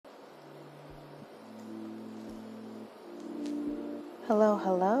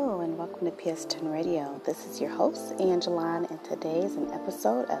Hello, and welcome to PS10 Radio. This is your host, Angeline, and today is an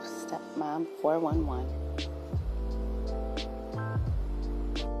episode of Stepmom 411.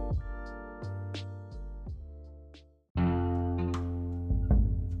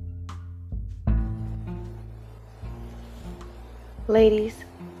 Ladies,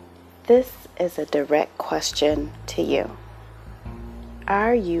 this is a direct question to you.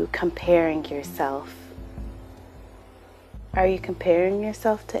 Are you comparing yourself? Are you comparing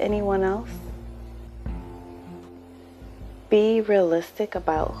yourself to anyone else? Be realistic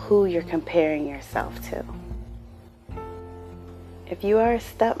about who you're comparing yourself to. If you are a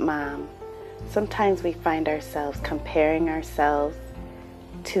stepmom, sometimes we find ourselves comparing ourselves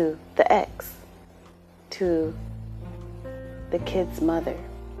to the ex, to the kid's mother.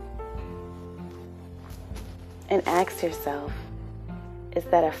 And ask yourself, is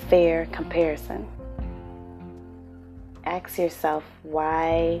that a fair comparison? Ask yourself,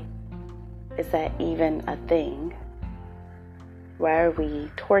 why is that even a thing? Why are we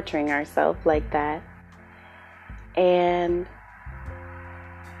torturing ourselves like that? And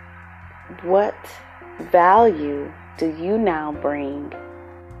what value do you now bring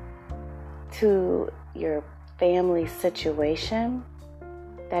to your family situation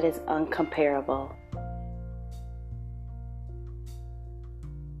that is uncomparable?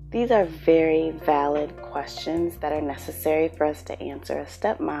 These are very valid questions that are necessary for us to answer as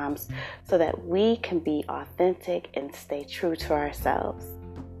stepmoms so that we can be authentic and stay true to ourselves.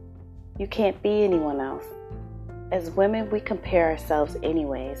 You can't be anyone else. As women, we compare ourselves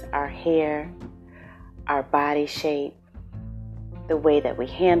anyways. Our hair, our body shape, the way that we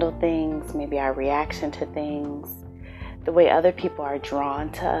handle things, maybe our reaction to things, the way other people are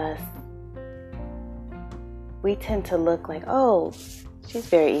drawn to us. We tend to look like, oh, she's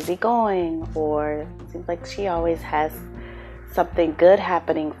very easygoing, or it seems like she always has something good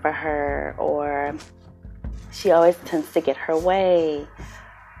happening for her, or she always tends to get her way,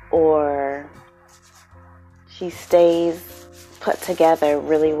 or she stays put together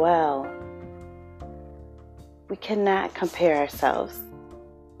really well. We cannot compare ourselves.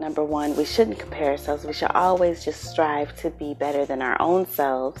 Number one, we shouldn't compare ourselves. We should always just strive to be better than our own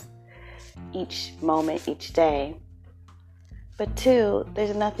selves each moment, each day. But two,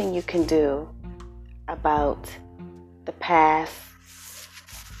 there's nothing you can do about the past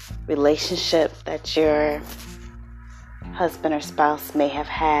relationship that your husband or spouse may have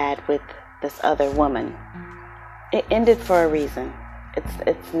had with this other woman. It ended for a reason.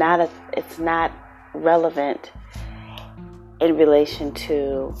 It's not relevant in relation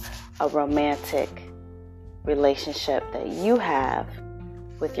to a romantic relationship that you have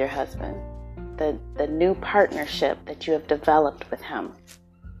with your husband. The new partnership that you have developed with him.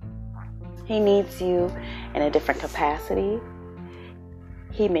 He needs you in a different capacity.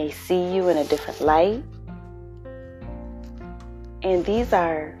 He may see you in a different light. And these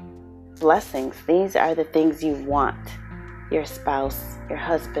are blessings. These are the things you want your spouse, your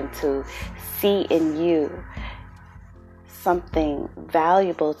husband to see in you. Something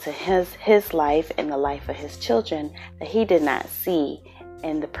valuable to his life and the life of his children that he did not see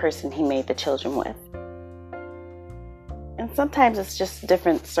in the person he made the children with. And sometimes it's just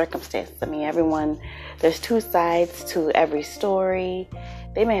different circumstances. I mean, there's two sides to every story.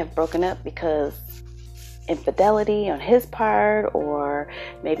 They may have broken up because infidelity on his part, or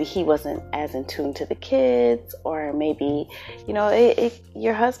maybe he wasn't as in tune to the kids, or maybe,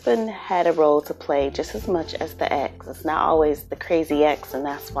 your husband had a role to play just as much as the ex. It's not always the crazy ex, and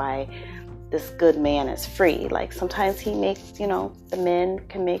that's why this good man is free. Like sometimes he makes, the men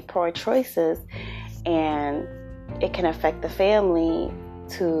can make poor choices, and it can affect the family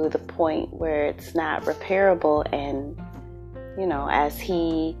to the point where it's not repairable. And, as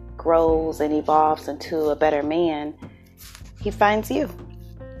he grows and evolves into a better man, he finds you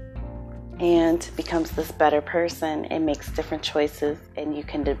and becomes this better person and makes different choices, and you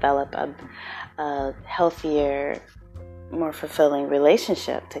can develop a healthier, more fulfilling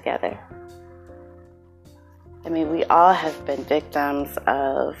relationship together. I mean, we all have been victims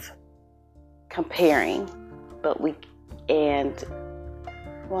of comparing,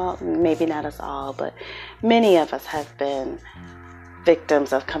 maybe not us all, but many of us have been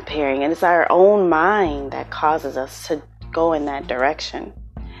victims of comparing. And it's our own mind that causes us to go in that direction.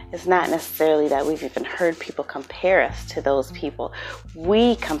 It's not necessarily that we've even heard people compare us to those people.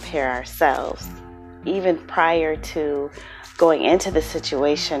 We compare ourselves. Even prior to going into the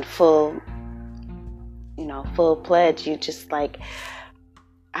situation full pledge, you just like,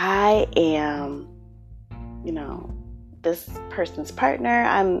 I am, this person's partner.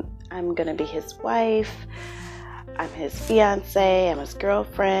 I'm going to be his wife. I'm his fiance, I'm his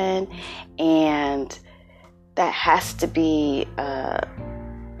girlfriend, and that has to be a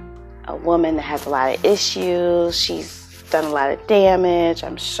woman that has a lot of issues. She's done a lot of damage,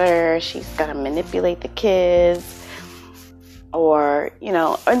 I'm sure. She's gonna manipulate the kids, or,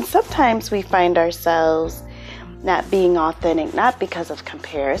 and sometimes we find ourselves not being authentic, not because of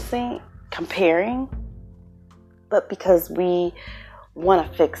comparing, but because we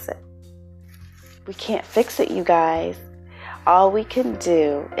want to fix it. We can't fix it, you guys. All we can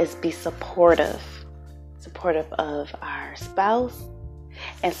do is be supportive of our spouse,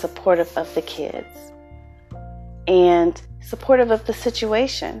 and supportive of the kids, and supportive of the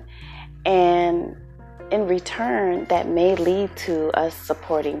situation. And in return, that may lead to us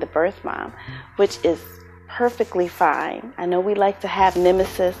supporting the birth mom, which is perfectly fine. I know we like to have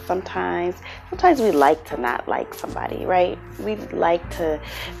nemesis sometimes. Sometimes we like to not like somebody, right?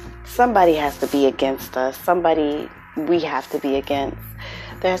 Somebody has to be against us. Somebody we have to be against.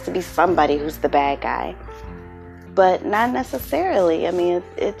 There has to be somebody who's the bad guy. But not necessarily. I mean,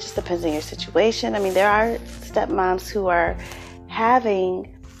 it just depends on your situation. I mean, there are stepmoms who are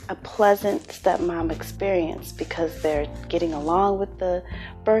having a pleasant stepmom experience because they're getting along with the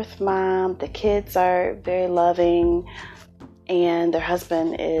birth mom. The kids are very loving, and their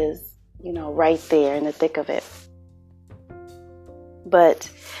husband is, right there in the thick of it. But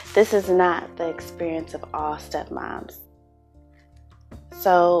this is not the experience of all stepmoms.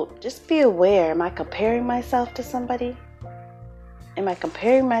 So just be aware. Am I comparing myself to somebody? Am I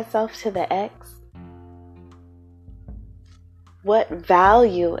comparing myself to the ex? What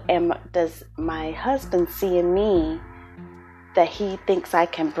value does my husband see in me that he thinks I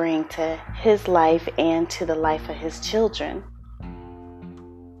can bring to his life and to the life of his children?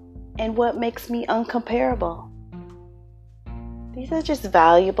 And what makes me uncomparable? These are just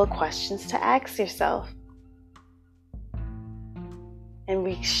valuable questions to ask yourself. And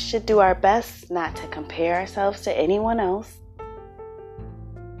we should do our best not to compare ourselves to anyone else,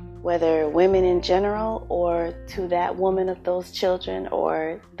 whether women in general or to that woman of those children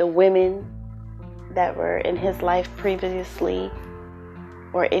or the women that were in his life previously,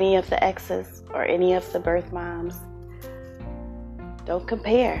 or any of the exes or any of the birth moms. Don't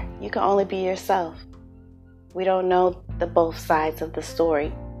compare. You can only be yourself. We don't know the both sides of the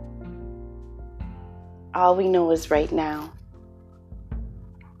story. All we know is right now.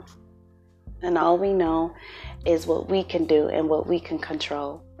 And all we know is what we can do and what we can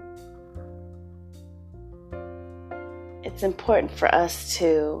control. It's important for us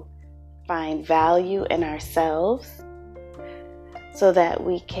to find value in ourselves so that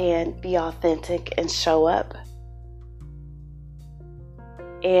we can be authentic and show up,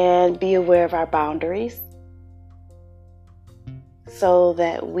 and be aware of our boundaries so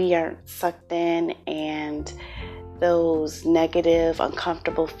that we aren't sucked in, and those negative,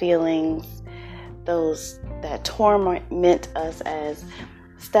 uncomfortable feelings, those that torment us as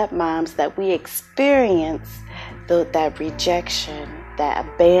stepmoms, that we experience that rejection, that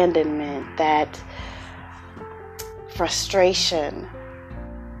abandonment, that frustration,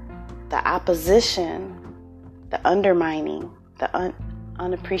 the opposition, the undermining, the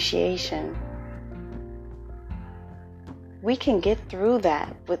unappreciation. We can get through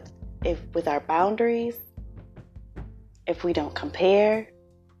that with our boundaries, if we don't compare,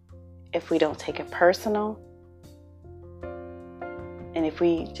 if we don't take it personal, and if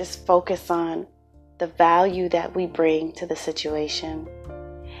we just focus on the value that we bring to the situation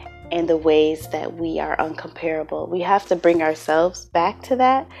and the ways that we are uncomparable. We have to bring ourselves back to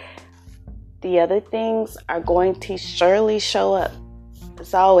that. The other things are going to surely show up.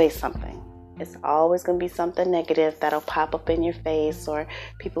 It's always something. It's always going to be something negative that'll pop up in your face, or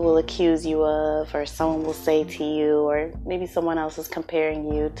people will accuse you of, or someone will say to you, or maybe someone else is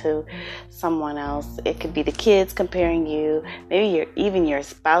comparing you to someone else. It could be the kids comparing you. Maybe even your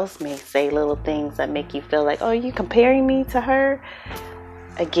spouse may say little things that make you feel like, oh, are you comparing me to her?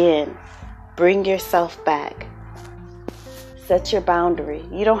 Again, bring yourself back. Set your boundary.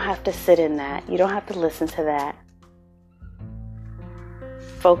 You don't have to sit in that. You don't have to listen to that.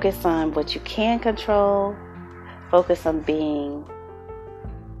 Focus on what you can control. Focus on being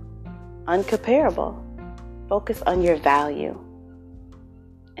uncomparable. Focus on your value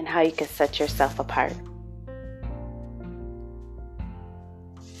and how you can set yourself apart.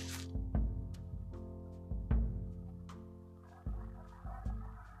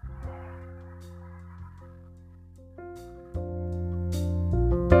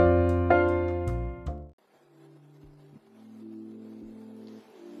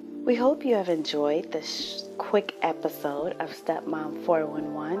 We hope you have enjoyed this quick episode of Stepmom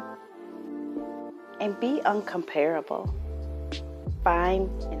 411. and be uncomparable. Find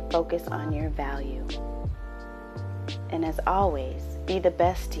and focus on your value. And as always, be the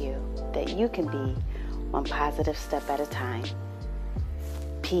best you that you can be, one positive step at a time.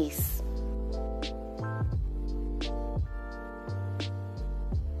 Peace.